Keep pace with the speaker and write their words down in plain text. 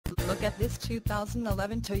look at this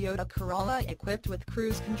 2011 Toyota Corolla equipped with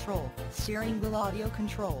cruise control, steering wheel audio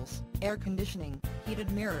controls, air conditioning, heated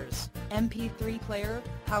mirrors, MP3 player,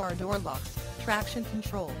 power door locks, traction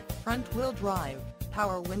control, front wheel drive,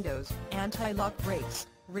 power windows, anti-lock brakes,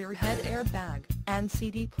 rear head airbag, and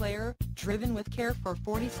CD player, driven with care for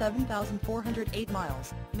 47,408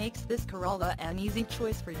 miles, makes this Corolla an easy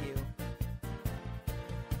choice for you.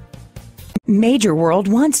 Major World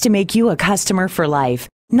wants to make you a customer for life.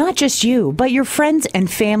 Not just you, but your friends and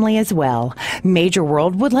family as well. Major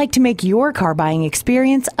World would like to make your car buying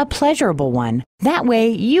experience a pleasurable one. That way,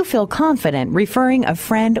 you feel confident referring a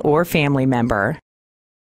friend or family member.